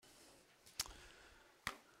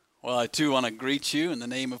Well, I too want to greet you in the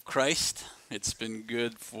name of Christ. It's been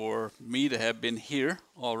good for me to have been here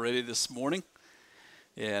already this morning,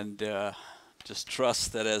 and just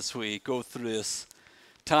trust that as we go through this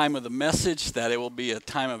time of the message, that it will be a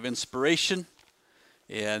time of inspiration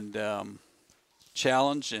and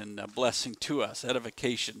challenge and a blessing to us,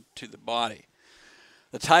 edification to the body.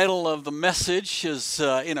 The title of the message is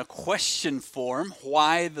in a question form,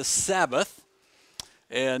 Why the Sabbath?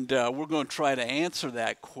 And we're going to try to answer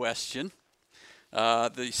that question.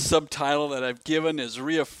 The subtitle that I've given is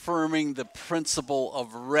Reaffirming the Principle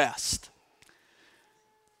of Rest.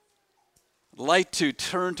 I'd like to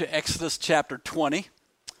turn to Exodus chapter 20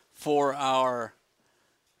 for our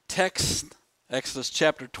text. Exodus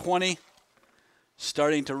chapter 20,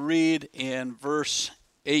 starting to read in verse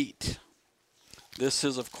 8. This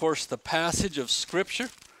is, of course, the passage of Scripture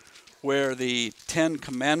where the Ten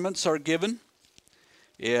Commandments are given.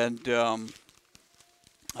 And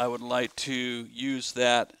I would like to use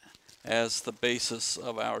that as the basis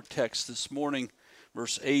of our text this morning,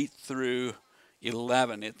 verse 8 through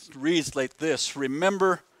 11. It reads like this: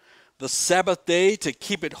 Remember the Sabbath day to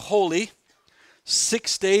keep it holy.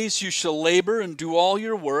 6 days you shall labor and do all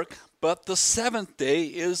your work, but the seventh day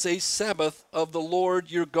is a Sabbath of the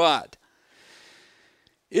Lord your God.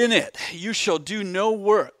 In it you shall do no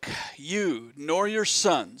work, you, nor your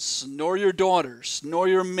sons, nor your daughters, nor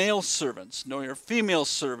your male servants, nor your female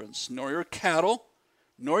servants, nor your cattle,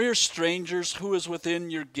 nor your strangers who is within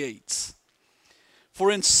your gates. For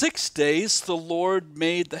in 6 days the Lord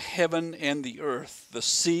made the heaven and the earth, the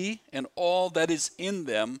sea, and all that is in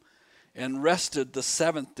them, and rested the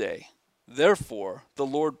seventh day. Therefore the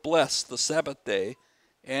Lord blessed the Sabbath day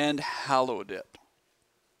and hallowed it.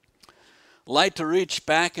 I'd like to reach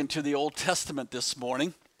back into the Old Testament this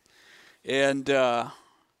morning and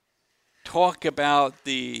talk about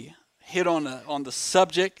hit on the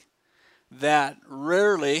subject that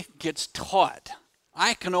rarely gets taught.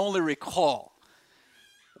 I can only recall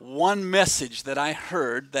one message that I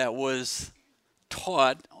heard that was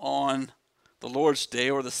taught on the Lord's Day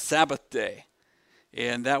or the Sabbath day,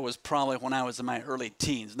 and that was probably when I was in my early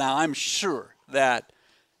teens. Now, I'm sure that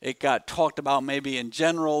it got talked about maybe in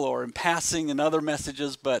general or in passing in other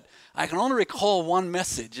messages, but I can only recall one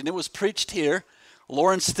message, and it was preached here.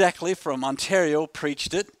 Lawrence Steckley from Ontario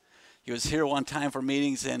preached it. He was here one time for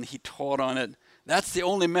meetings, and he taught on it. That's the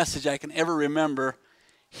only message I can ever remember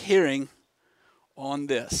hearing on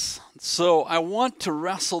this. So I want to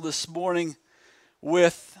wrestle this morning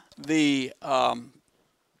with the how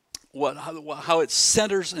it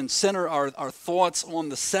centers and center our thoughts on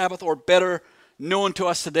the Sabbath, or better known to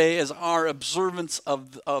us today as our observance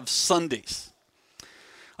of Sundays.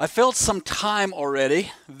 I felt some time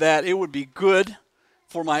already that it would be good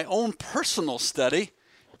for my own personal study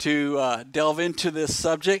to delve into this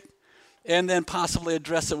subject and then possibly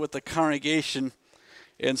address it with the congregation.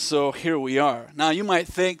 And so here we are. Now you might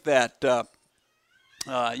think that,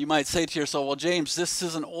 you might say to yourself, well, James, this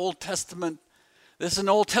is an Old Testament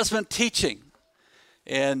teaching.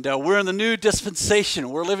 And we're in the new dispensation.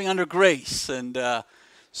 We're living under grace, and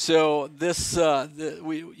so this, I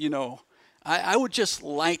would just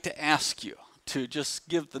like to ask you to just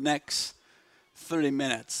give the next 30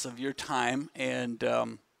 minutes of your time, and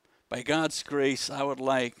by God's grace, I would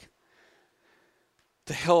like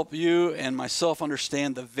to help you and myself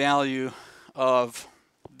understand the value of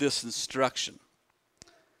this instruction.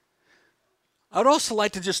 I would also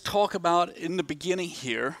like to just talk about in the beginning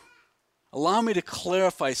here. Allow me to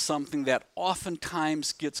clarify something that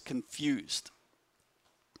oftentimes gets confused.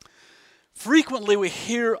 Frequently, we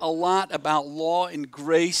hear a lot about law and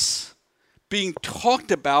grace being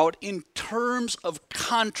talked about in terms of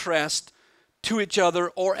contrast to each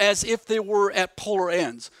other, or as if they were at polar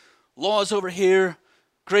ends. Law is over here,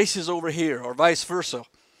 grace is over here, or vice versa.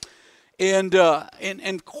 And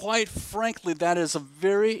quite frankly, that is a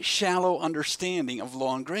very shallow understanding of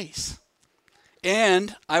law and grace.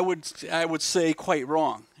 And I would say quite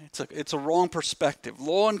wrong. It's a wrong perspective.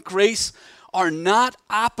 Law and grace are not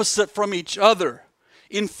opposite from each other.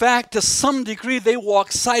 In fact, to some degree, they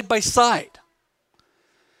walk side by side.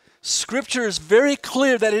 Scripture is very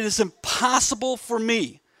clear that it is impossible for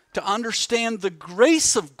me to understand the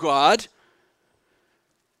grace of God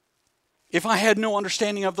if I had no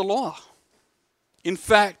understanding of the law. In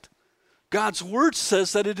fact, God's word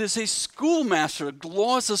says that it is a schoolmaster.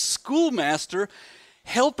 Law is a schoolmaster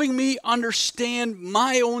helping me understand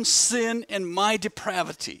my own sin and my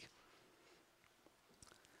depravity.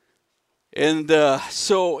 And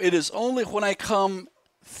so it is only when I come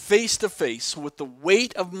face to face with the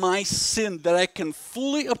weight of my sin that I can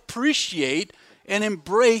fully appreciate and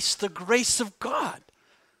embrace the grace of God.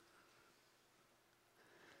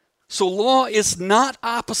 So law is not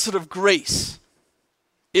opposite of grace.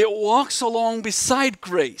 It walks along beside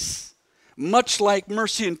grace, much like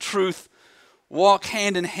mercy and truth walk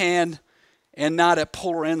hand in hand and not at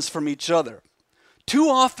polar ends from each other. Too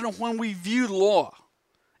often when we view law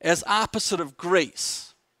as opposite of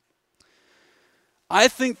grace, I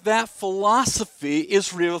think that philosophy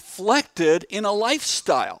is reflected in a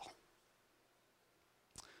lifestyle.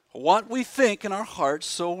 What we think in our hearts,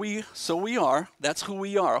 so we are. That's who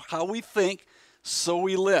we are. How we think, so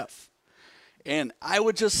we live. And I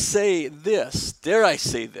would just say this, dare I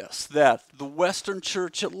say this, that the Western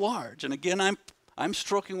church at large, and again I'm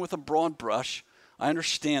stroking with a broad brush, I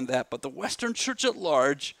understand that, but the Western church at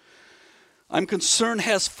large, I'm concerned,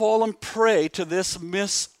 has fallen prey to this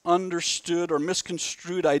misunderstood or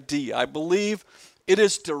misconstrued idea. I believe it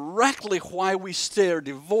is directly why we stare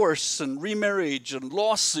divorce and remarriage and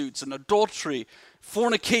lawsuits and adultery,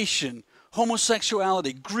 fornication,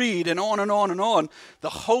 homosexuality, greed, and on and on and on.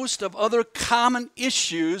 The host of other common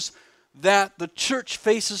issues that the church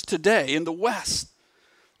faces today in the West.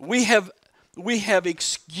 We have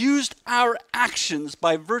excused our actions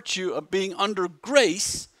by virtue of being under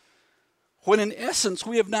grace, when in essence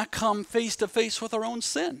we have not come face to face with our own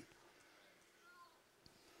sin.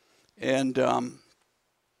 And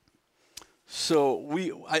so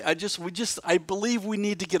I believe we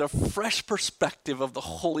need to get a fresh perspective of the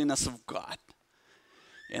holiness of God,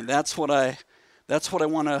 and that's what I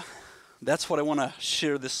want to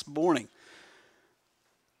share this morning.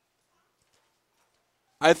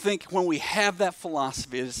 I think when we have that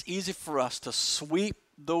philosophy, it is easy for us to sweep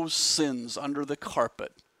those sins under the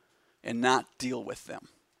carpet and not deal with them,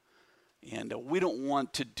 and we don't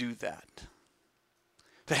want to do that.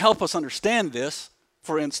 To help us understand this,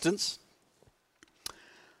 for instance,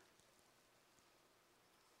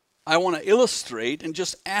 I want to illustrate and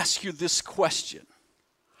just ask you this question.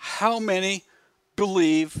 How many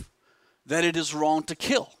believe that it is wrong to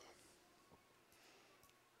kill?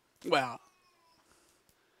 Well,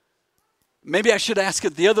 maybe I should ask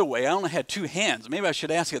it the other way. I only had two hands. Maybe I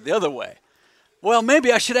should ask it the other way. Well,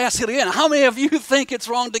 maybe I should ask it again. How many of you think it's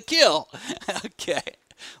wrong to kill? Okay,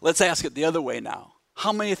 let's ask it the other way now.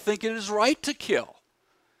 How many think it is right to kill?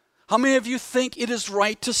 How many of you think it is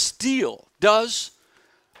right to steal? Does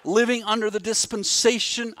living under the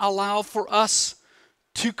dispensation allow for us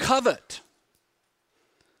to covet?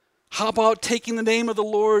 How about taking the name of the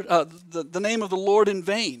Lord, the name of the Lord in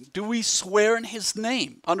vain? Do we swear in His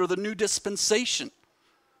name under the new dispensation?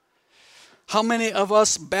 How many of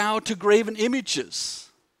us bow to graven images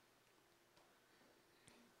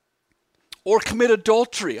or commit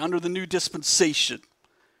adultery under the new dispensation?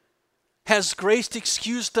 Has grace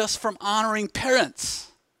excused us from honoring parents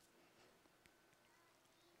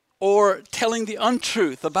or telling the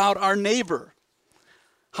untruth about our neighbor?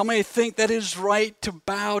 How many think that it is right to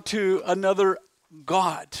bow to another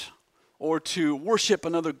god or to worship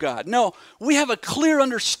another god? No, we have a clear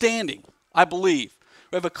understanding, I believe.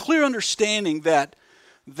 We have a clear understanding that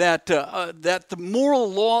the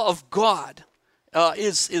moral law of God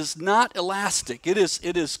is not elastic. It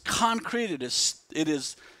is concrete.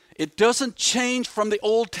 It doesn't change from the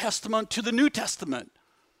Old Testament to the New Testament.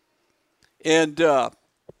 And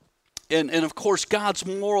of course, God's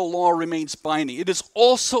moral law remains binding. It is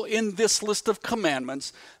also in this list of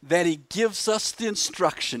commandments that He gives us the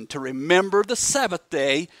instruction to remember the Sabbath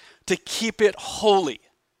day, to keep it holy.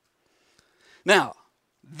 Now,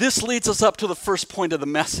 this leads us up to the first point of the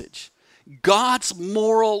message. God's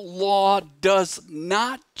moral law does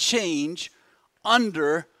not change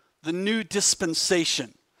under the new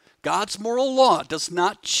dispensation. God's moral law does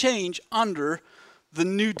not change under the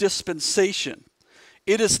new dispensation.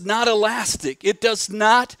 It is not elastic. It does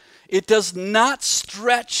not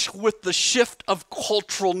stretch with the shift of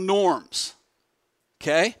cultural norms.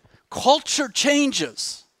 Okay? Culture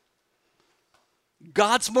changes.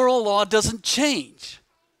 God's moral law doesn't change.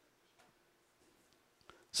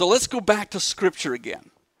 So let's go back to Scripture again.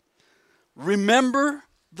 Remember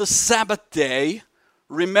the Sabbath day.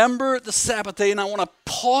 Remember the Sabbath day. And I want to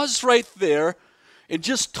pause right there and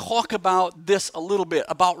just talk about this a little bit,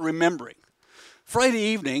 about remembering. Friday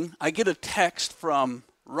evening, I get a text from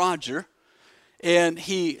Roger, and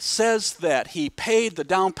he says that he paid the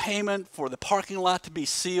down payment for the parking lot to be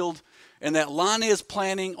sealed, and that Lonnie is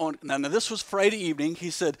planning on, now this was Friday evening,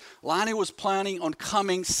 he said Lonnie was planning on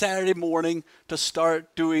coming Saturday morning to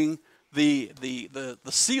start doing the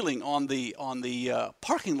sealing on the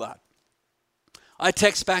parking lot. I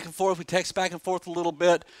text back and forth, we text back and forth a little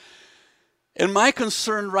bit, and my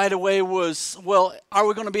concern right away was, well, are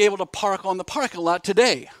we going to be able to park on the parking lot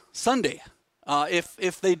today, Sunday,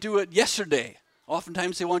 if they do it yesterday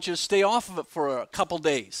Oftentimes they want you to stay off of it for a couple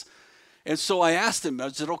days. And so I asked him,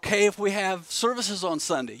 is it okay if we have services on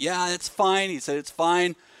Sunday? Yeah, it's fine. He said it's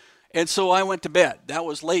fine. And so I went to bed. That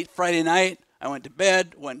was late Friday night. I went to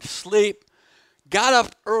bed, went to sleep, got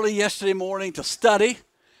up early yesterday morning to study,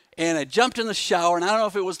 and I jumped in the shower. And I don't know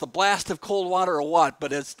if it was the blast of cold water or what,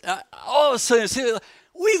 but it's all of a sudden,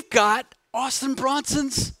 we've got Austin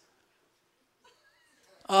Bronson's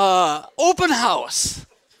open house.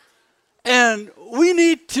 And we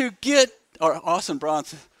need to get, or Austin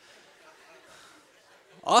Bronson.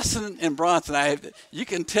 Austin and Bronson, you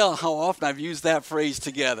can tell how often I've used that phrase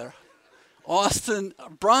together. Austin,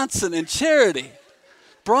 Bronson, and Charity.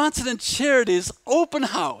 Bronson and Charity's open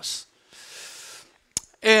house.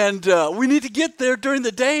 And we need to get there during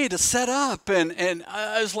the day to set up. And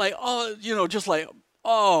I was like,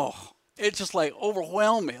 it just like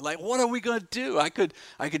overwhelmed me. Like, what are we going to do? I could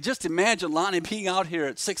just imagine Lonnie being out here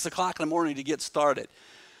at 6 o'clock in the morning to get started.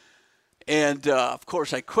 And, of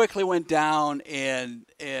course, I quickly went down and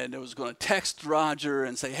I was going to text Roger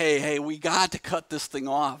and say, hey, we got to cut this thing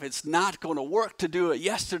off. It's not going to work to do it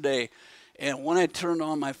yesterday. And when I turned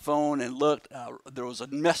on my phone and looked, there was a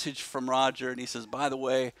message from Roger, and he says, by the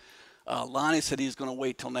way, Lonnie said he's going to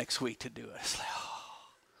wait till next week to do it. It's like,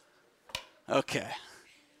 okay.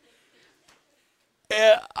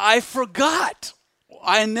 I forgot.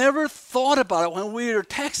 I never thought about it when we were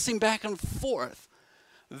texting back and forth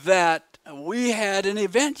that we had an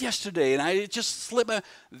event yesterday, and I just slipped my,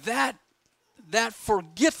 that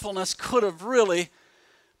forgetfulness could have really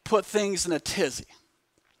put things in a tizzy.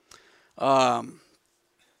 The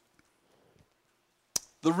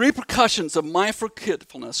repercussions of my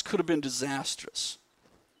forgetfulness could have been disastrous.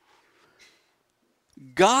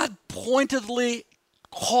 God pointedly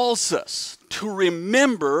calls us to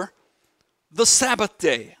remember the Sabbath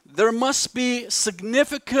day. There must be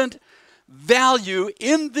significant value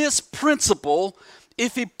in this principle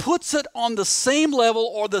if he puts it on the same level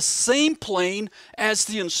or the same plane as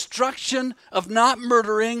the instruction of not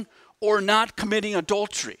murdering or not committing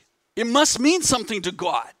adultery. It must mean something to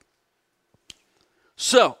God.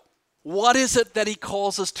 So, what is it that he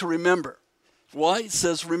calls us to remember? Well, he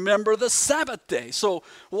says, remember the Sabbath day. So,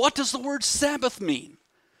 what does the word Sabbath mean?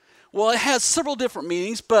 Well, it has several different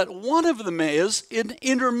meanings, but one of them is an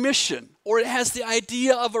intermission, or it has the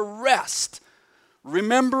idea of a rest.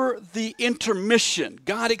 Remember the intermission.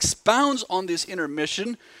 God expounds on this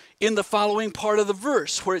intermission in the following part of the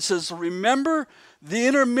verse, where it says, remember the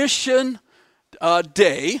intermission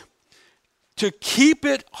day to keep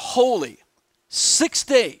it holy. 6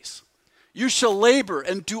 days you shall labor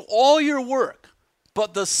and do all your work,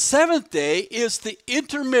 but the seventh day is the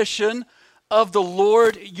intermission of the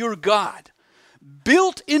Lord your God.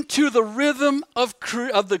 Built into the rhythm of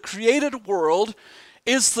the created world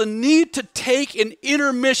is the need to take an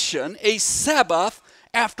intermission, a Sabbath,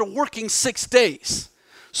 after working 6 days.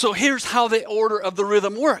 So here's how the order of the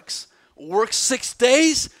rhythm works. Work 6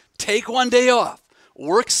 days, take 1 day off.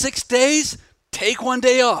 Work 6 days, take 1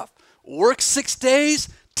 day off. Work 6 days,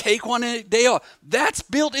 take 1 day off. That's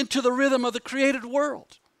built into the rhythm of the created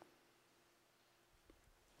world.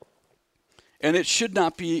 And it should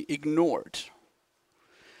not be ignored.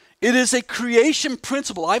 It is a creation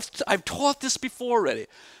principle. I've taught this before already.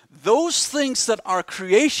 Those things that are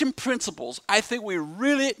creation principles, I think we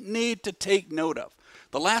really need to take note of.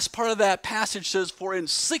 The last part of that passage says, for in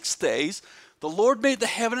 6 days the Lord made the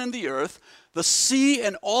heaven and the earth, the sea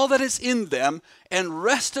and all that is in them, and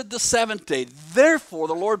rested the seventh day. Therefore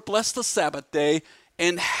the Lord blessed the Sabbath day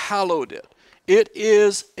and hallowed it. It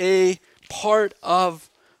is a part of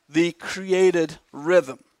the created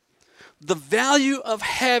rhythm. The value of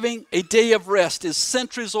having a day of rest is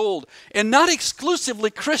centuries old and not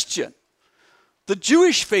exclusively Christian. The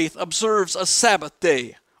Jewish faith observes a Sabbath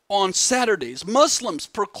day on Saturdays. Muslims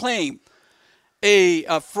proclaim a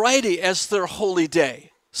Friday as their holy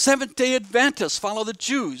day. Seventh-day Adventists follow the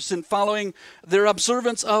Jews in following their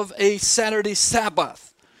observance of a Saturday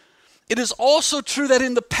Sabbath. It is also true that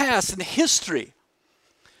in the past, in history,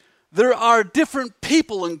 there are different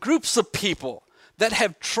people and groups of people that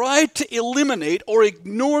have tried to eliminate or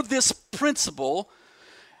ignore this principle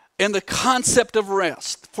and the concept of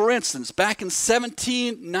rest. For instance, back in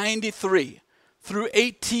 1793 through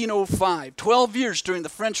 1805, 12 years during the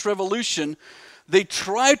French Revolution, they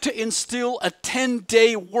tried to instill a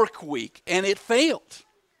 10-day work week, and it failed.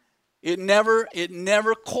 It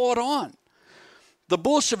never caught on. The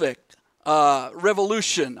Bolshevik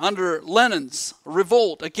revolution under Lenin's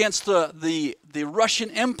revolt against the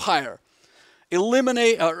Russian Empire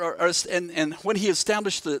eliminate, and when he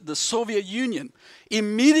established the Soviet Union,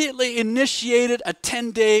 immediately initiated a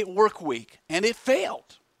 10-day work week, and it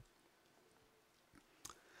failed.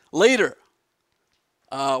 Later,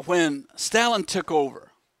 when Stalin took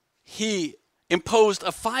over, he imposed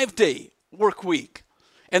a 5-day work week,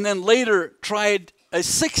 and then later tried a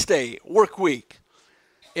 6-day work week.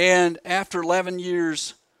 And after 11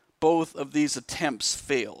 years, both of these attempts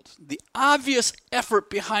failed. The obvious effort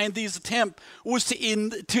behind these attempts was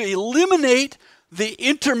to eliminate the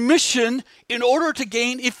intermission in order to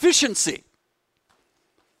gain efficiency.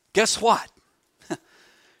 Guess what?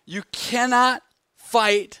 You cannot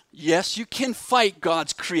fight. Yes, you can fight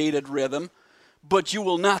God's created rhythm, but you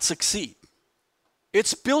will not succeed.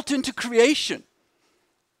 It's built into creation.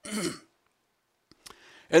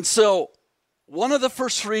 And so, one of the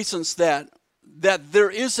first reasons that there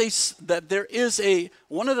is a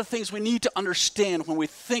one of the things we need to understand when we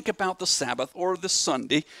think about the Sabbath or the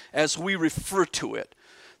Sunday, as we refer to it,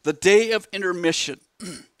 the day of intermission,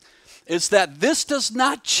 is that this does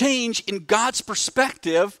not change in God's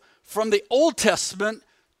perspective from the Old Testament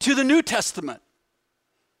to the New Testament.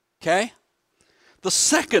 Okay? The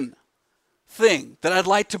second thing that I'd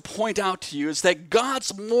like to point out to you is that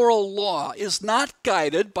God's moral law is not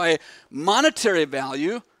guided by monetary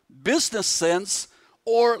value, business sense,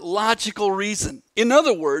 or logical reason. In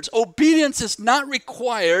other words, obedience is not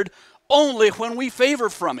required only when we favor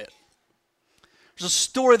from it. There's a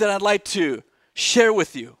story that I'd like to share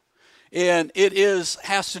with you, and it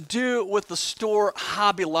has to do with the store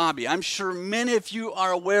Hobby Lobby. I'm sure many of you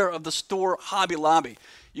are aware of the store Hobby Lobby.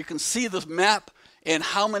 You can see the map and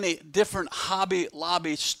how many different Hobby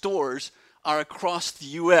Lobby stores are across the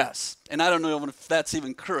U.S. And I don't know if that's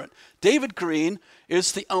even current. David Green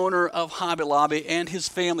is the owner of Hobby Lobby, and his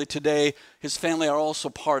family today, his family are also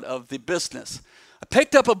part of the business. I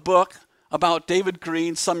picked up a book about David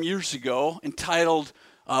Green some years ago entitled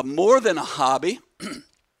More Than a Hobby,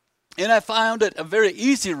 and I found it a very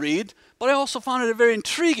easy read, but I also found it a very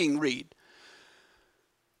intriguing read.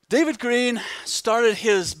 David Green started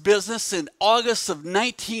his business in August of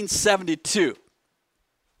 1972.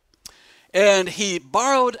 And he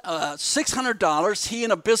borrowed $600. He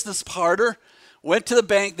and a business partner went to the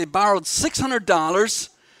bank. They borrowed $600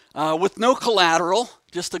 with no collateral,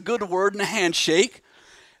 just a good word and a handshake.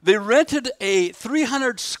 They rented a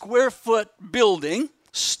 300 square foot building,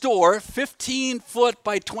 store, 15 foot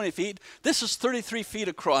by 20 feet. This is 33 feet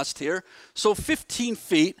across here, so 15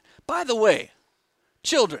 feet. By the way,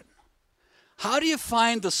 children, how do you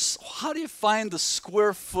find the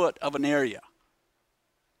square foot of an area?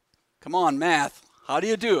 Come on, math. How do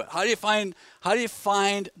you do it? How do you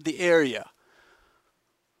find the area?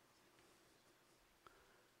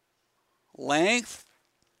 Length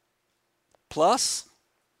plus.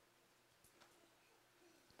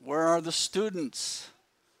 Where are the students?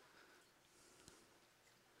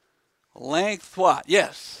 Length what?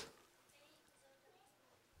 Yes.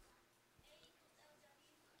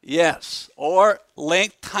 Yes, or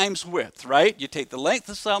length times width, right? You take the length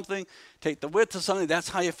of something, take the width of something, that's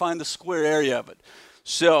how you find the square area of it.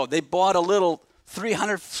 So they bought a little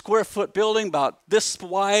 300 square foot building about this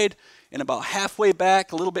wide and about halfway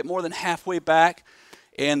back, a little bit more than halfway back,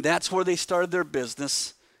 and that's where they started their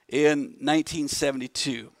business in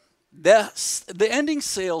 1972. The ending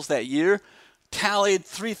sales that year tallied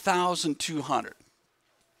 3,200.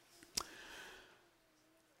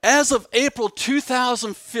 As of April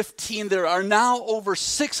 2015, there are now over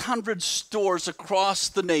 600 stores across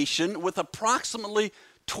the nation with approximately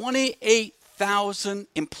 28,000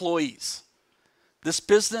 employees. This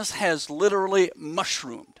business has literally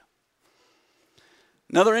mushroomed.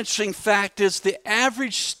 Another interesting fact is the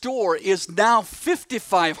average store is now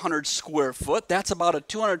 5,500 square foot. That's about a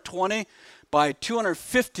 220 by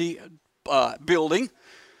 250 building,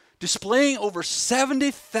 displaying over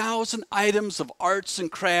 70,000 items of arts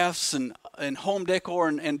and crafts and home decor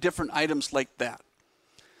and different items like that.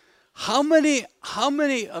 How many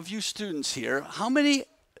of you students here,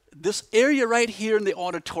 this area right here in the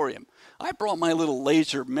auditorium, I brought my little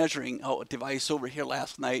laser measuring device over here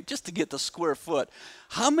last night just to get the square foot.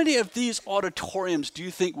 How many of these auditoriums do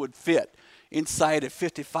you think would fit inside a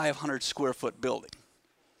 5,500 square foot building?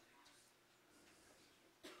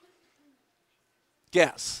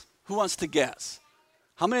 Guess. Who wants to guess?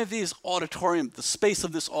 How many of these the space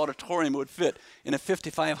of this auditorium would fit in a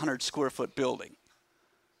 5,500 square foot building?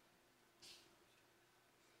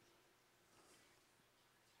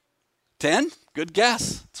 10? Good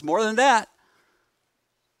guess. It's more than that.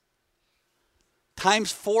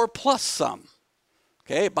 Times 4 plus some.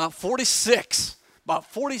 Okay, about 46. About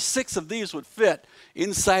 46 of these would fit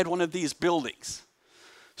inside one of these buildings.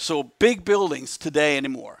 So big buildings today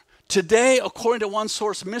anymore. Today, according to one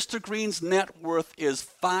source, Mr. Green's net worth is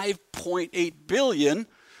 $5.8 billion,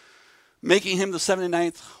 making him the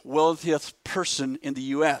 79th wealthiest person in the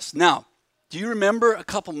U.S. Now, do you remember a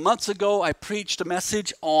couple months ago I preached a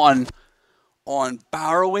message on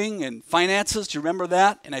borrowing and finances? Do you remember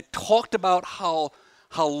that? And I talked about how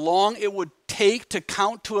long it would take to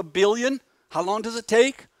count to $1 billion. How long does it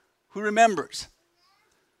take? Who remembers?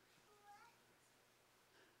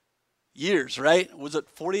 Years, right? Was it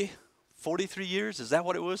 43 years? Is that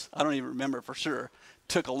what it was? I don't even remember for sure. It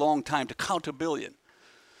took a long time to count to $1 billion.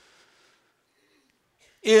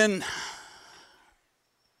 In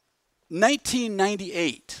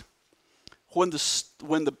 1998, when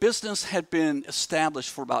the business had been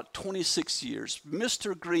established for about 26 years,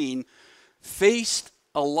 Mr. Green faced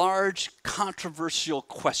a large controversial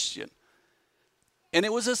question. And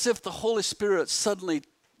it was as if the Holy Spirit suddenly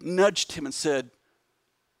nudged him and said,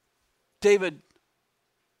 David,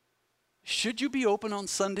 should you be open on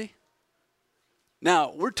Sunday?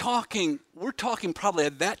 Now, we're talking probably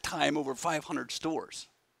at that time over 500 stores.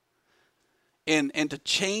 And to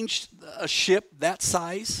change a ship that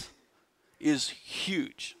size is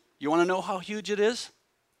huge. You want to know how huge it is?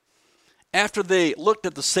 After they looked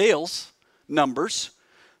at the sales numbers,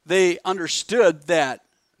 they understood that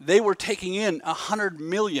they were taking in $100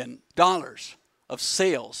 million of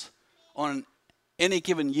sales on any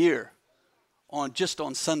given year just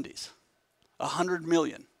on Sundays. $100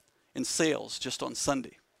 million in sales just on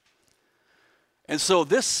Sunday. And so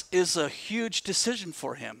this is a huge decision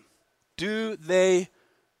for him. Do they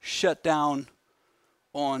shut down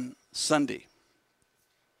on Sunday?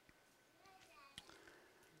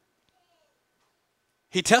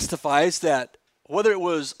 He testifies that whether it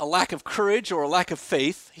was a lack of courage or a lack of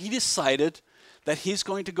faith, he decided that he's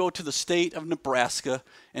going to go to the state of Nebraska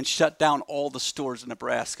and shut down all the stores in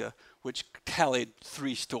Nebraska, which tallied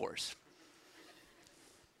 3 stores.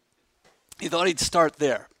 He thought he'd start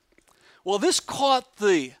there. Well, this caught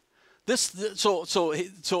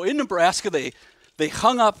so in Nebraska they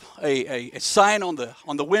hung up a sign on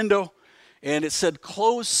the window, and it said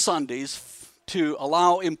close Sundays to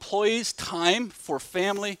allow employees time for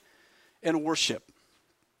family and worship.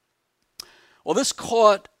 Well, this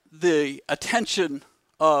caught the attention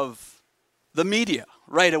of the media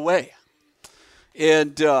right away,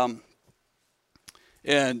 and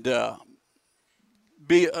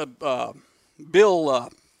Bill,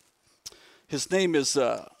 his name is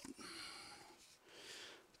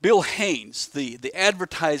Bill Haynes, the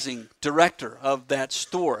advertising director of that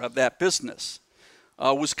store, of that business,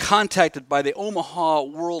 was contacted by the Omaha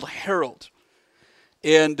World Herald.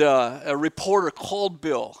 And a reporter called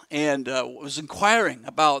Bill and was inquiring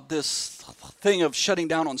about this thing of shutting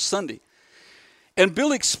down on Sunday. And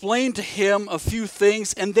Bill explained to him a few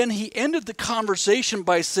things, and then he ended the conversation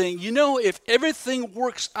by saying, you know, if everything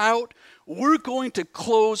works out, we're going to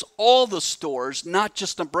close all the stores, not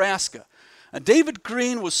just Nebraska. David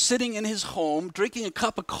Green was sitting in his home, drinking a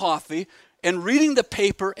cup of coffee, and reading the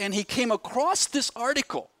paper, and he came across this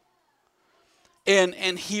article.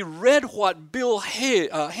 And he read what Bill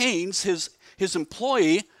Haynes, his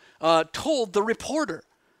employee, told the reporter.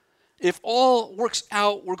 If all works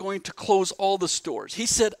out, we're going to close all the stores. He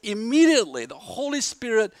said immediately the Holy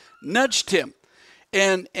Spirit nudged him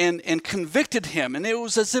and convicted him. And it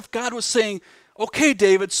was as if God was saying, okay,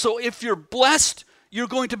 David, so if you're blessed, you're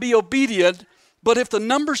going to be obedient. But if the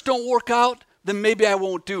numbers don't work out, then maybe I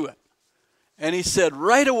won't do it. And he said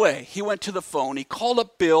right away, he went to the phone, he called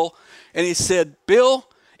up Bill, and he said, Bill,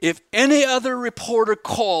 if any other reporter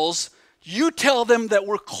calls, you tell them that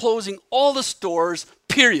we're closing all the stores,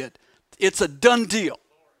 period. It's a done deal.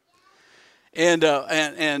 And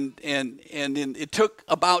it took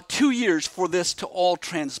about 2 years for this to all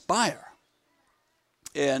transpire.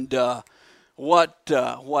 And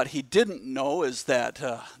what he didn't know is that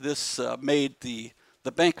this made the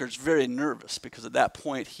bankers very nervous, because at that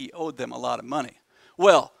point he owed them a lot of money.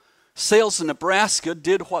 Well, sales in Nebraska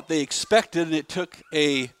did what they expected, and it took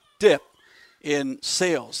a dip in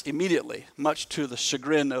sales immediately, much to the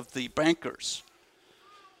chagrin of the bankers.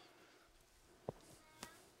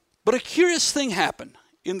 But a curious thing happened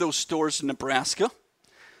in those stores in Nebraska.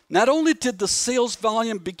 Not only did the sales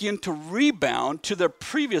volume begin to rebound to their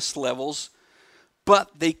previous levels,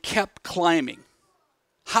 but they kept climbing.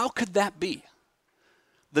 How could that be?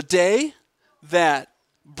 The day that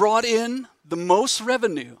brought in the most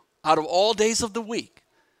revenue out of all days of the week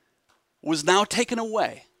was now taken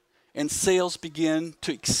away, and sales began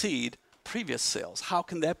to exceed previous sales. How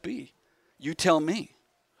can that be? You tell me.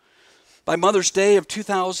 By Mother's Day of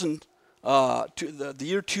 2011, to the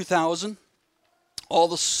year 2000, all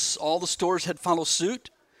the stores had followed suit,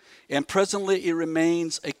 and presently it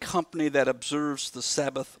remains a company that observes the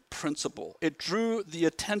Sabbath principle. It drew the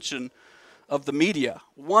attention of the media.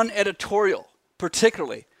 One editorial,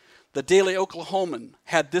 particularly, the Daily Oklahoman,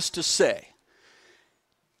 had this to say: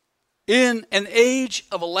 in an age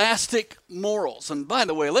of elastic morals, and by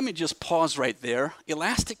the way, let me just pause right there.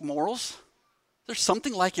 Elastic morals? There's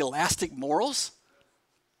something like elastic morals?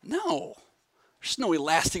 No. There's no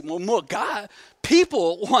elastic moral. God,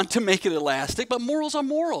 people want to make it elastic, but morals are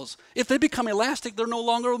morals. If they become elastic, they're no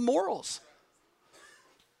longer morals.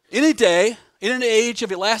 In a day, in an age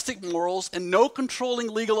of elastic morals and no controlling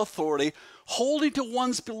legal authority, holding to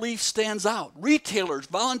one's belief stands out. Retailers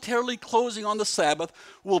voluntarily closing on the Sabbath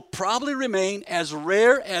will probably remain as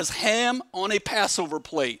rare as ham on a Passover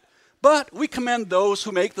plate. But we commend those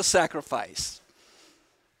who make the sacrifice.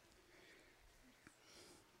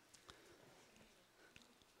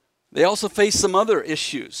 They also faced some other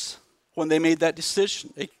issues when they made that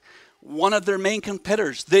decision. One of their main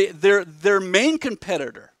competitors, their main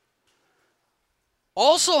competitor,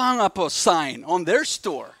 also hung up a sign on their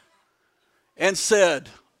store and said,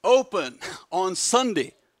 "Open on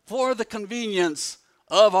Sunday for the convenience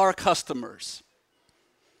of our customers."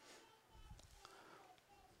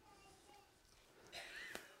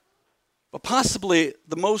 But possibly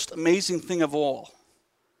the most amazing thing of all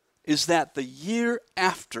is that the year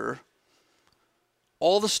after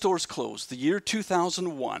all the stores closed, the year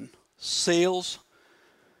 2001, sales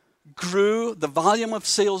grew, the volume of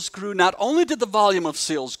sales grew. Not only did the volume of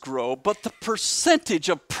sales grow, but the percentage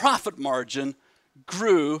of profit margin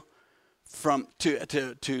grew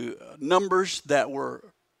to numbers that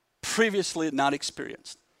were previously not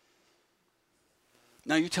experienced.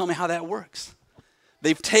 Now you tell me how that works.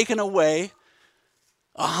 They've taken away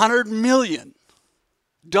 $100 million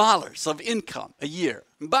of income a year.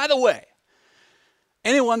 And by the way,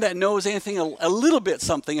 anyone that knows anything a little bit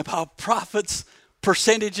something about profits,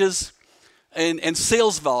 percentages, and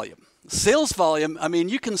sales volume. Sales volume, I mean,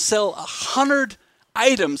 you can sell 100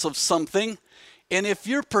 items of something, and if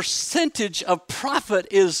your percentage of profit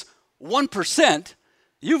is 1%,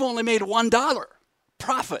 you've only made $1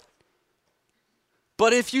 profit.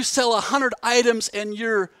 But if you sell 100 items and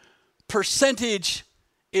your percentage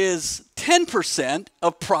is 10%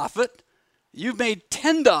 of profit, you've made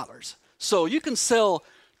 $10. So you can sell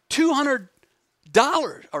 $200,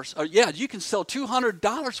 you can sell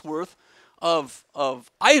 $200 worth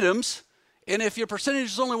of items, and if your percentage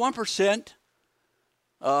is only 1%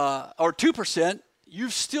 or 2%,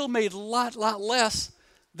 you've still made a lot less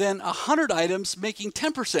than 100 items making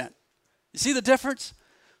 10%. You see the difference?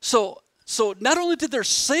 So not only did their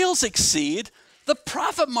sales exceed, the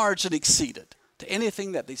profit margin exceeded to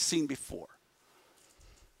anything that they've seen before.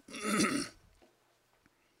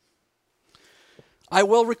 I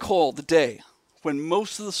well recall the day when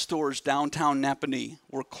most of the stores downtown Napanee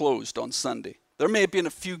were closed on Sunday. There may have been a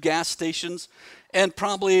few gas stations, and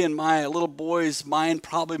probably in my little boy's mind,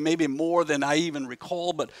 probably maybe more than I even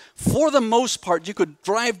recall, but for the most part, you could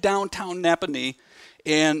drive downtown Napanee,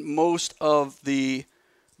 and most of the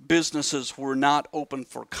businesses were not open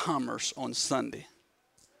for commerce on Sunday.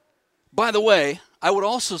 By the way, I would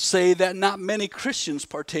also say that not many Christians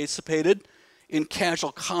participated in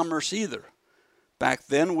casual commerce either back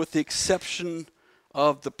then, with the exception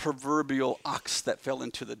of the proverbial ox that fell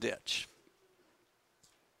into the ditch.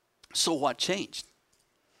 So what changed?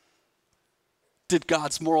 Did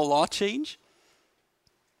God's moral law change?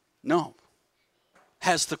 No.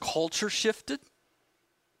 Has the culture shifted?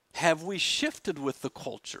 Have we shifted with the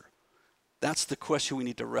culture? That's the question we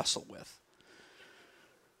need to wrestle with.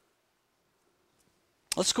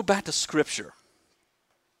 Let's go back to Scripture.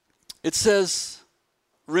 It says,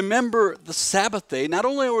 remember the Sabbath day. Not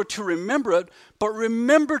only are we to remember it, but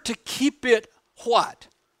remember to keep it what?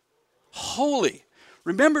 Holy.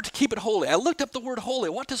 Remember to keep it holy. I looked up the word holy.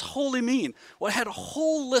 What does holy mean? Well, it had a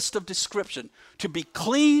whole list of description. To be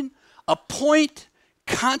clean, appoint,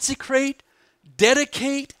 consecrate,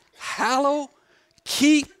 dedicate, hallow,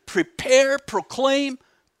 keep, prepare, proclaim,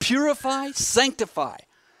 purify, sanctify.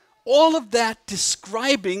 All of that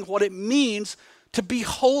describing what it means to be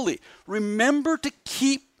holy. Remember to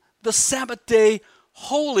keep the Sabbath day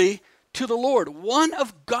holy to the Lord. One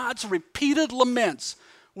of God's repeated laments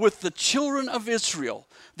with the children of Israel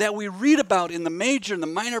that we read about in the major and the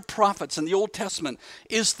minor prophets in the Old Testament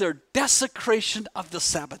is their desecration of the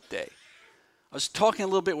Sabbath day. I was talking a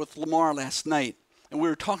little bit with Lamar last night, and we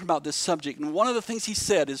were talking about this subject, and one of the things he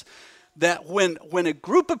said is that when a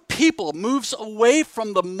group of people moves away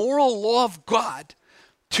from the moral law of God,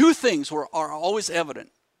 two things are always evident.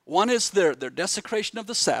 One is their desecration of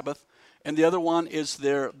the Sabbath, and the other one is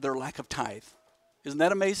their lack of tithe. Isn't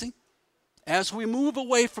that amazing? As we move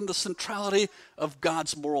away from the centrality of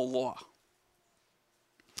God's moral law.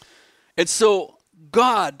 And so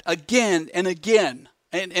God, again and again,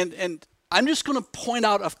 and I'm just going to point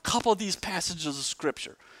out a couple of these passages of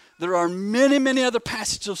Scripture. There are many, many other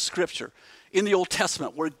passages of Scripture in the Old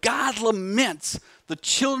Testament where God laments the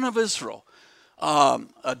children of Israel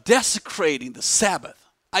desecrating the Sabbath.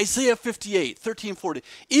 Isaiah 58, 13, 40.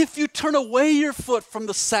 If you turn away your foot from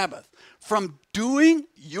the Sabbath, from doing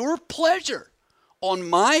your pleasure on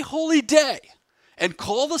my holy day, and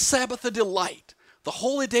call the Sabbath a delight, the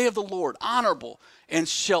holy day of the Lord honorable, and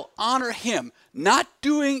shall honor him, not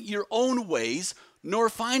doing your own ways, nor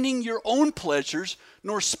finding your own pleasures,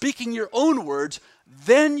 nor speaking your own words,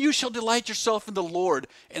 then you shall delight yourself in the Lord,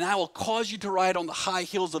 and I will cause you to ride on the high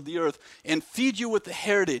hills of the earth, and feed you with the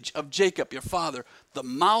heritage of Jacob your father. The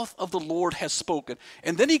mouth of the Lord has spoken.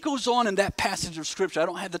 And then he goes on in that passage of Scripture. I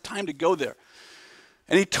don't have the time to go there.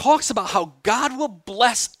 And he talks about how God will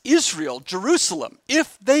bless Israel, Jerusalem,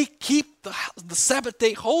 if they keep the Sabbath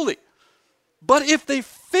day holy. But if they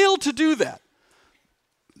fail to do that,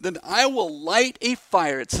 then I will light a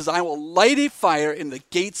fire. It says, I will light a fire in the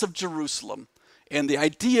gates of Jerusalem. And the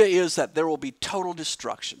idea is that there will be total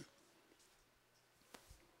destruction.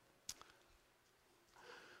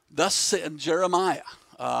 Thus said Jeremiah.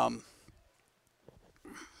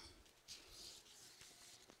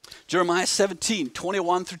 Jeremiah 17,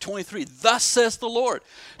 21 through 23. Thus says the Lord,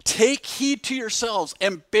 take heed to yourselves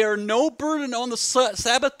and bear no burden on the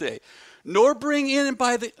Sabbath day, nor bring it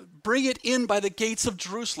in by the gates of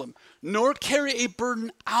Jerusalem, nor carry a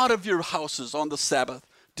burden out of your houses on the Sabbath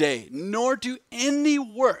day, nor do any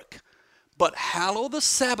work, but hallow the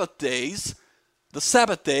Sabbath day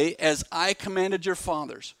as I commanded your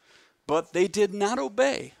fathers. But they did not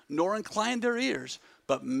obey, nor incline their ears,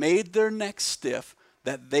 but made their necks stiff,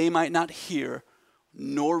 that they might not hear,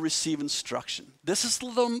 nor receive instruction. This is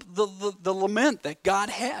the lament that God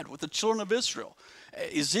had with the children of Israel.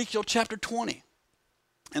 Ezekiel chapter 20.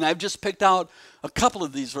 And I've just picked out a couple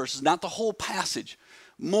of these verses, not the whole passage.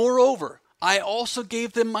 Moreover, I also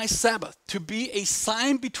gave them my Sabbath to be a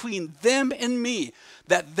sign between them and me,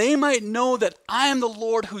 that they might know that I am the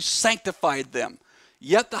Lord who sanctified them.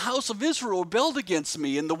 Yet the house of Israel rebelled against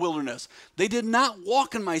me in the wilderness. They did not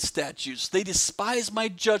walk in my statutes. They despised my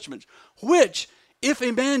judgments, which, if a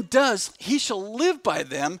man does, he shall live by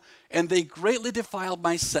them, and they greatly defiled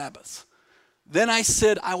my Sabbaths. Then I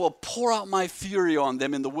said, I will pour out my fury on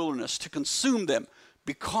them in the wilderness to consume them,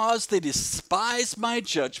 because they despised my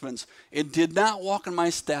judgments and did not walk in my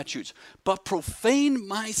statutes, but profaned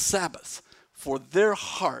my Sabbaths, for their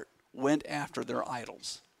heart went after their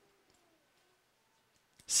idols.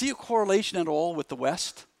 See a correlation at all with the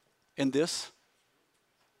West in this?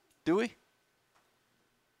 Do we?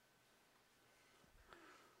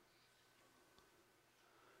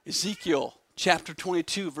 Ezekiel chapter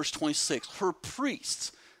 22, verse 26. Her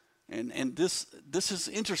priests, and this is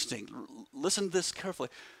interesting. Listen to this carefully.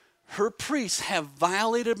 Her priests have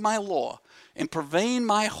violated my law and profaned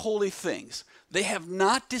my holy things. They have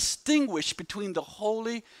not distinguished between the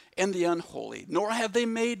holy and the unholy, nor have they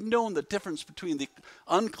made known the difference between the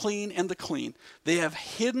unclean and the clean. They have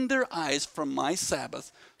hidden their eyes from my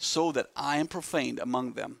Sabbath, so that I am profaned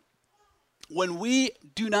among them. When we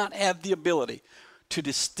do not have the ability to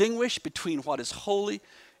distinguish between what is holy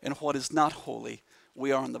and what is not holy,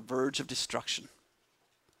 we are on the verge of destruction.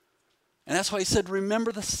 And that's why he said,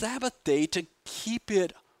 remember the Sabbath day to keep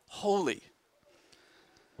it holy.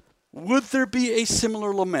 Would there be a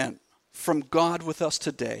similar lament from God with us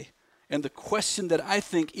today? And the question that I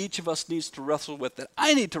think each of us needs to wrestle with, that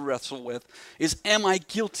I need to wrestle with, is, am I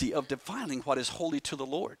guilty of defiling what is holy to the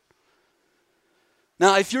Lord?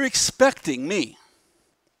 Now, if you're expecting me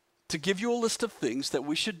to give you a list of things that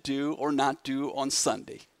we should do or not do on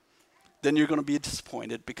Sunday, then you're going to be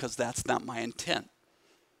disappointed, because that's not my intent.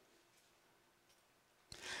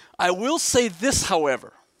 I will say this,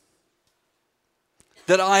 however,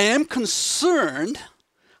 that I am concerned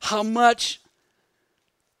how much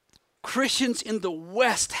Christians in the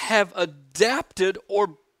West have adapted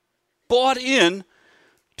or bought in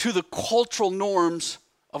to the cultural norms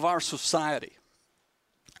of our society.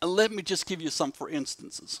 And let me just give you some for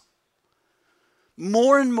instances.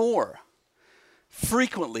 More and more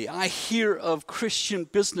frequently, I hear of Christian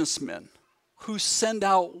businessmen who send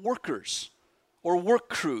out workers or work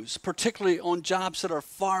crews, particularly on jobs that are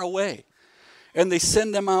far away. And they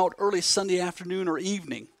send them out early Sunday afternoon or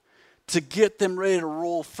evening to get them ready to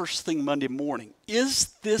roll first thing Monday morning.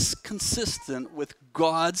 Is this consistent with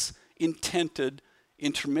God's intended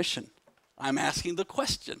intermission? I'm asking the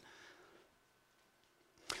question.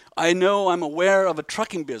 I know I'm aware of a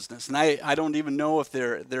trucking business, and I don't even know if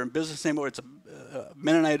they're in business anymore. It's a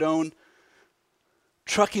Mennonite-owned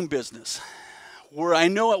trucking business where I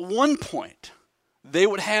know at one point they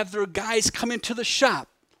would have their guys come into the shop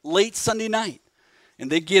late Sunday night,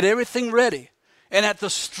 and they'd get everything ready. And at the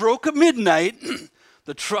stroke of midnight,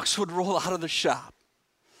 the trucks would roll out of the shop.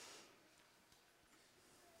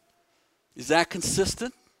 Is that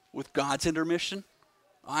consistent with God's intermission?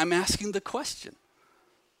 I'm asking the question.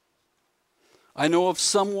 I know of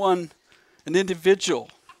someone, an individual,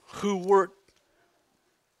 who worked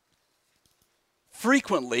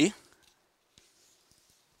frequently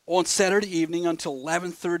on Saturday evening until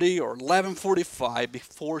 11:30 or 11:45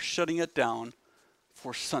 before shutting it down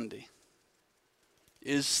for Sunday.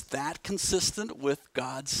 Is that consistent with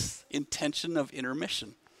God's intention of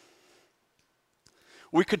intermission?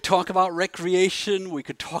 We could talk about recreation. We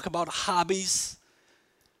could talk about hobbies.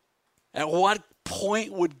 At what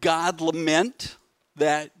point would God lament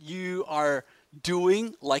that you are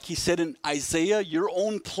doing, like he said in Isaiah, your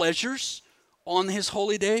own pleasures on his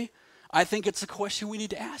holy day? I think it's a question we need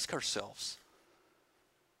to ask ourselves.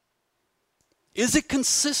 Is it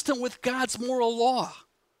consistent with God's moral law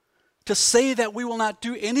to say that we will not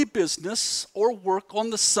do any business or work on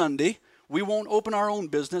the Sunday? We won't open our own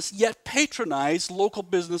business, yet patronize local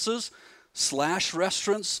businesses /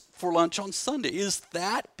 restaurants for lunch on Sunday. Is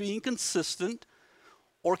that being consistent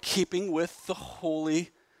or keeping with the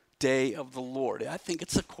holy day of the Lord? I think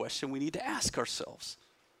it's a question we need to ask ourselves.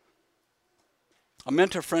 A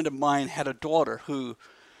mentor friend of mine had a daughter who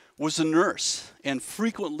was a nurse, and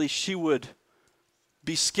frequently she would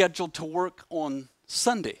be scheduled to work on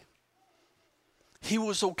Sunday. He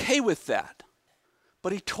was okay with that,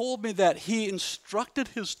 but he told me that he instructed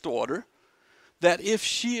his daughter that if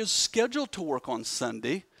she is scheduled to work on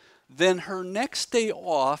Sunday, then her next day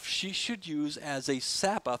off she should use as a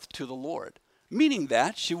Sabbath to the Lord, meaning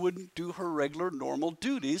that she wouldn't do her regular normal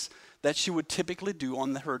duties that she would typically do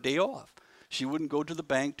on her day off. She wouldn't go to the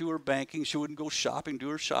bank, do her banking. She wouldn't go shopping, do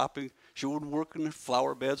her shopping. She wouldn't work in her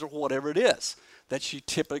flower beds or whatever it is that she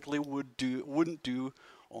typically wouldn't do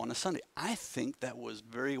on a Sunday. I think that was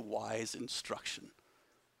very wise instruction.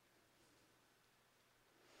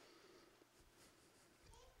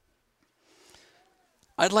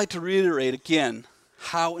 I'd like to reiterate again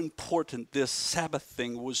how important this Sabbath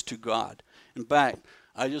thing was to God. In fact,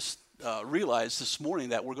 I just realized this morning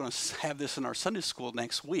that we're going to have this in our Sunday school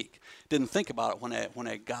next week. Didn't think about it when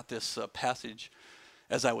I got this passage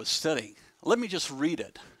as I was studying. Let me just read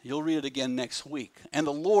it. You'll read it again next week. And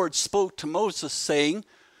the Lord spoke to Moses, saying,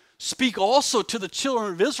 "Speak also to the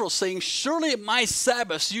children of Israel, saying, Surely at my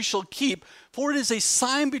Sabbaths you shall keep, for it is a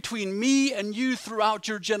sign between me and you throughout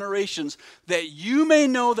your generations, that you may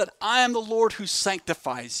know that I am the Lord who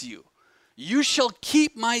sanctifies you. You shall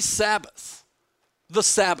keep my Sabbath, the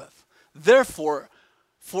Sabbath. Therefore,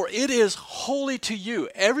 for it is holy to you.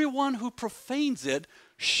 Everyone who profanes it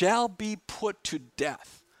shall be put to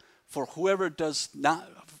death. For whoever does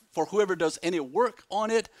any work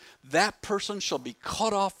on it, that person shall be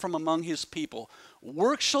cut off from among his people.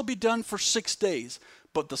 Work shall be done for 6 days,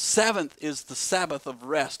 but the seventh is the Sabbath of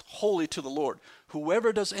rest, holy to the Lord.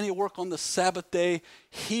 Whoever does any work on the Sabbath day,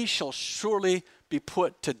 he shall surely be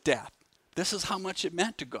put to death." This is how much it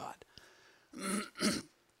meant to God.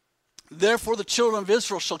 "Therefore the children of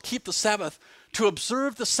Israel shall keep the Sabbath, to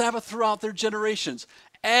observe the Sabbath throughout their generations,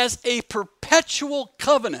 as a perpetual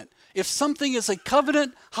covenant." If something is a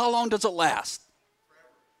covenant, how long does it last?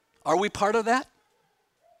 Are we part of that?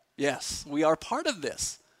 Yes, we are part of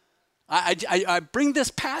this. I bring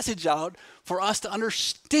this passage out for us to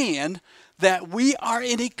understand that we are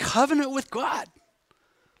in a covenant with God.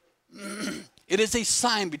 "It is a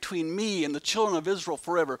sign between me and the children of Israel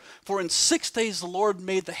forever. For in 6 days the Lord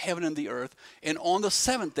made the heaven and the earth, and on the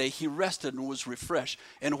seventh day he rested and was refreshed.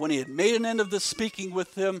 And when he had made an end of this speaking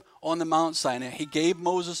with them on the Mount Sinai, he gave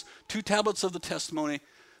Moses 2 tablets of the testimony,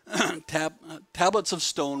 tablets of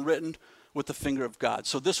stone written with the finger of God."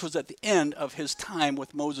 So this was at the end of his time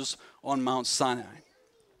with Moses on Mount Sinai.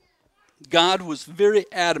 God was very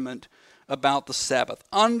adamant about the Sabbath.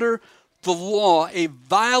 Under the law, a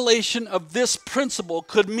violation of this principle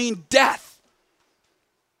could mean death.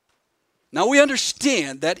 Now we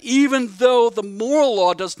understand that even though the moral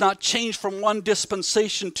law does not change from one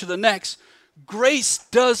dispensation to the next, grace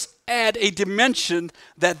does add a dimension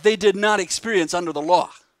that they did not experience under the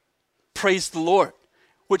law. Praise the Lord.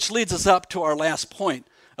 Which leads us up to our last point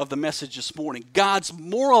of the message this morning. God's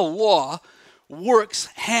moral law works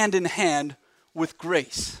hand in hand with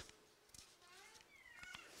grace.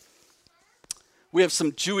 We have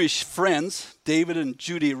some Jewish friends, David and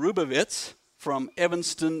Judy Rubovitz from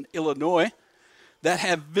Evanston, Illinois, that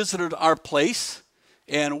have visited our place,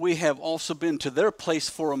 and we have also been to their place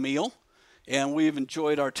for a meal, and we've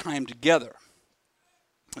enjoyed our time together.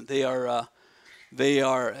 They are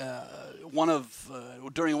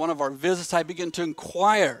during one of our visits, I began to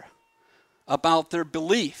inquire about their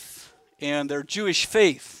belief and their Jewish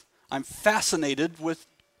faith. I'm fascinated with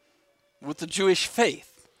the Jewish faith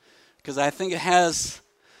because I think it has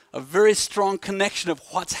a very strong connection of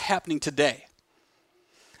what's happening today.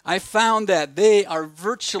 I found that they are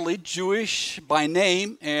virtually Jewish by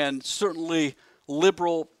name and certainly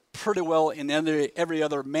liberal pretty well in every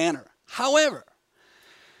other manner. However,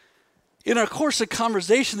 in our course of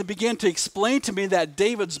conversation, they began to explain to me that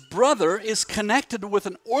David's brother is connected with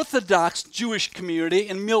an Orthodox Jewish community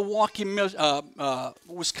in Milwaukee,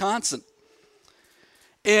 Wisconsin.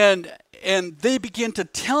 And they begin to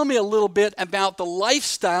tell me a little bit about the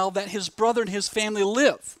lifestyle that his brother and his family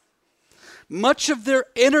live. Much of their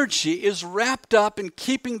energy is wrapped up in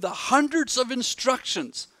keeping the hundreds of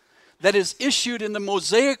instructions that is issued in the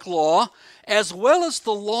Mosaic Law, as well as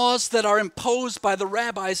the laws that are imposed by the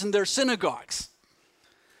rabbis in their synagogues.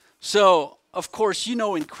 So, of course, you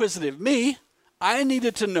know, inquisitive me, I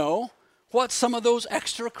needed to know what some of those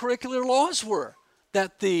extracurricular laws were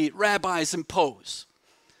that the rabbis impose.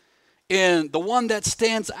 And the one that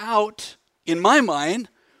stands out in my mind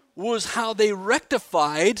was how they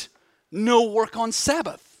rectified no work on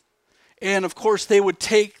Sabbath. And of course, they would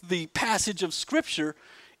take the passage of Scripture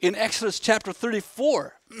in Exodus chapter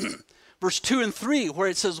 34, verse 2 and 3, where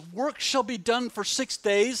it says, "Work shall be done for 6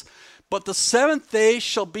 days, but the seventh day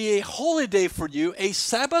shall be a holy day for you, a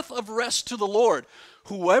Sabbath of rest to the Lord.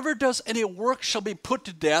 Whoever does any work shall be put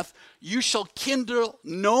to death. You shall kindle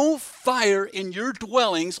no fire in your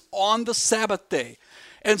dwellings on the Sabbath day."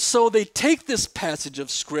 And so they take this passage of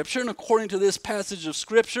Scripture, and according to this passage of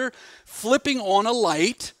Scripture, flipping on a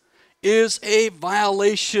light is a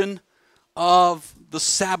violation of the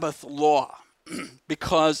Sabbath law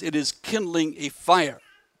because it is kindling a fire.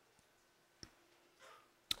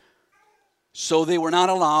 So they were not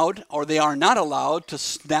allowed, or they are not allowed, to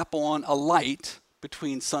snap on a light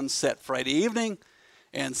between sunset Friday evening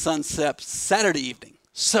and sunset Saturday evening.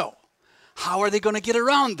 So, how are they going to get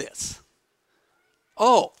around this?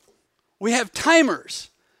 Oh, we have timers.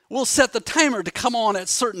 We'll set the timer to come on at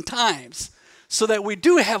certain times so that we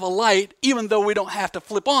do have a light, even though we don't have to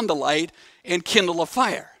flip on the light and kindle a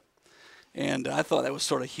fire. And I thought that was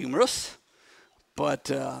sort of humorous, but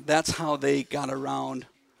that's how they got around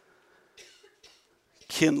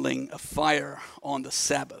kindling a fire on the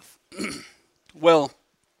Sabbath. Well,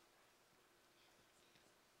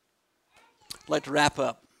 I'd like to wrap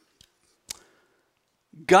up.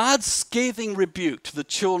 God's scathing rebuke to the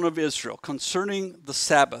children of Israel concerning the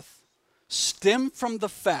Sabbath stemmed from the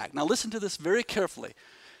fact, now listen to this very carefully,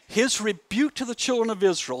 his rebuke to the children of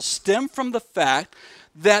Israel stemmed from the fact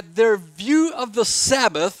that their view of the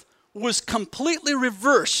Sabbath was completely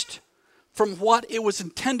reversed from what it was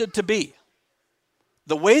intended to be.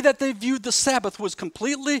 The way that they viewed the Sabbath was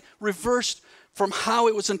completely reversed from how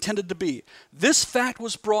it was intended to be. This fact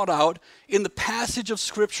was brought out in the passage of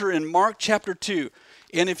Scripture in Mark chapter 2.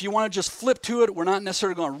 And if you want to just flip to it, we're not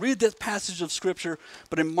necessarily going to read this passage of Scripture,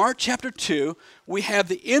 but in Mark chapter 2, we have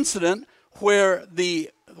the incident where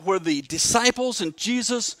the disciples and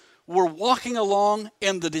Jesus were walking along,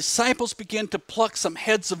 and the disciples began to pluck some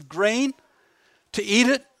heads of grain to eat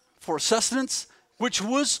it for sustenance, which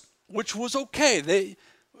was okay.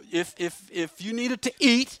 If you needed to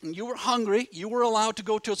eat and you were hungry, you were allowed to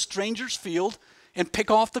go to a stranger's field and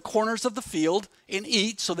pick off the corners of the field and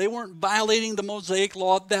eat, so they weren't violating the Mosaic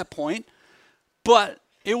law at that point. But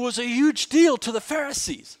it was a huge deal to the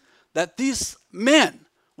Pharisees that these men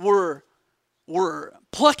were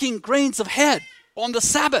plucking grains of head on the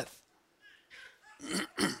Sabbath.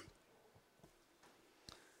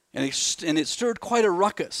 And it stirred quite a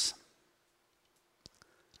ruckus.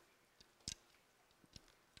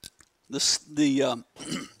 The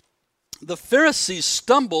Pharisees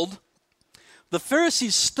stumbled. The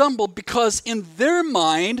Pharisees stumbled because in their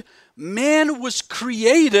mind, man was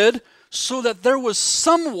created so that there was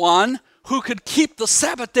someone who could keep the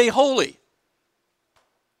Sabbath day holy.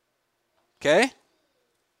 Okay?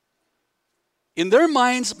 In their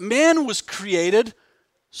minds, man was created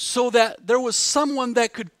so that there was someone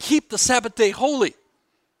that could keep the Sabbath day holy.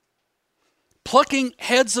 Plucking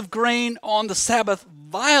heads of grain on the Sabbath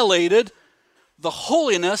violated the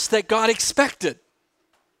holiness that God expected.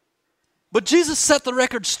 But Jesus set the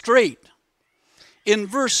record straight. In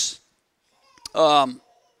verse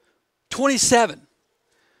 27,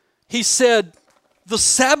 he said, The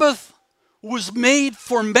Sabbath was made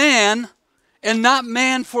for man and not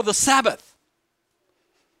man for the Sabbath.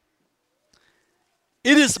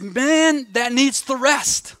 It is man that needs the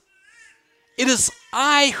rest. It is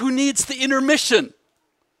I who needs the intermission.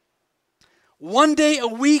 One day a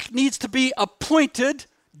week needs to be appointed,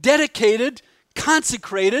 dedicated,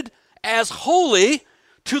 consecrated as holy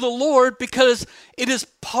to the Lord because it is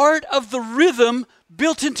part of the rhythm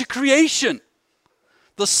built into creation.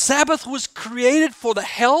 The Sabbath was created for the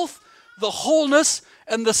health, the wholeness,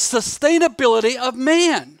 and the sustainability of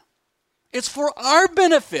man. It's for our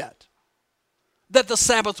benefit that the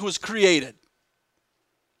Sabbath was created.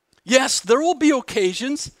 Yes, there will be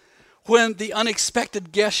occasions when the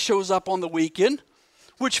unexpected guest shows up on the weekend,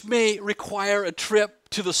 which may require a trip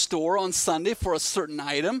to the store on Sunday for a certain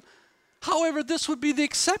item. However, this would be the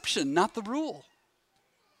exception, not the rule.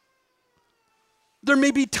 There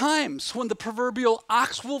may be times when the proverbial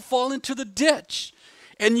ox will fall into the ditch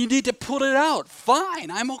and you need to put it out.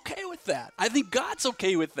 Fine, I'm okay with that. I think God's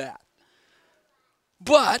okay with that.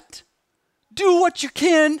 But do what you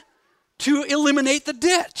can to eliminate the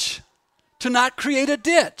ditch, to not create a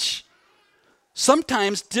ditch.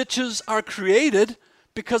 Sometimes ditches are created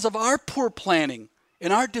because of our poor planning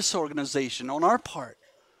and our disorganization on our part.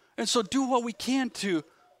 And so do what we can to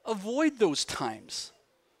avoid those times.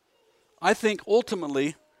 I think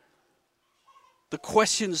ultimately the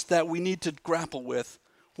questions that we need to grapple with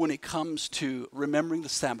when it comes to remembering the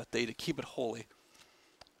Sabbath day to keep it holy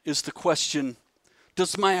is the question,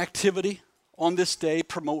 does my activity on this day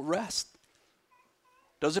promote rest?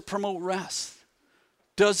 Does it promote rest?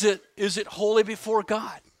 Is it holy before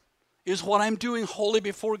God? Is what I'm doing holy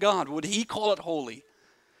before God? Would He call it holy?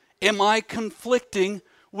 Am I conflicting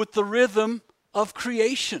with the rhythm of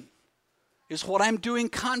creation? Is what I'm doing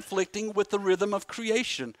conflicting with the rhythm of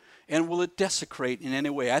creation? And will it desecrate in any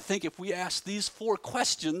way? I think if we ask these 4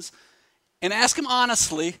 questions and ask them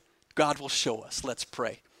honestly, God will show us. Let's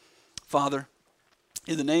pray. Father,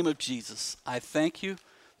 in the name of Jesus, I thank you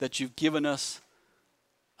that you've given us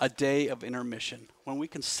a day of intermission when we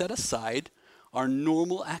can set aside our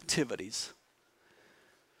normal activities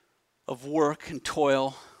of work and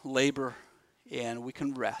toil, labor, and we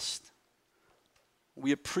can rest.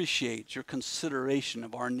 We appreciate your consideration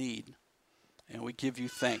of our need, and we give you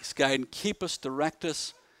thanks. Guide and keep us, direct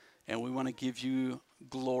us, and we want to give you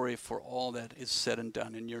glory for all that is said and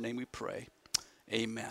done. In your name we pray. Amen.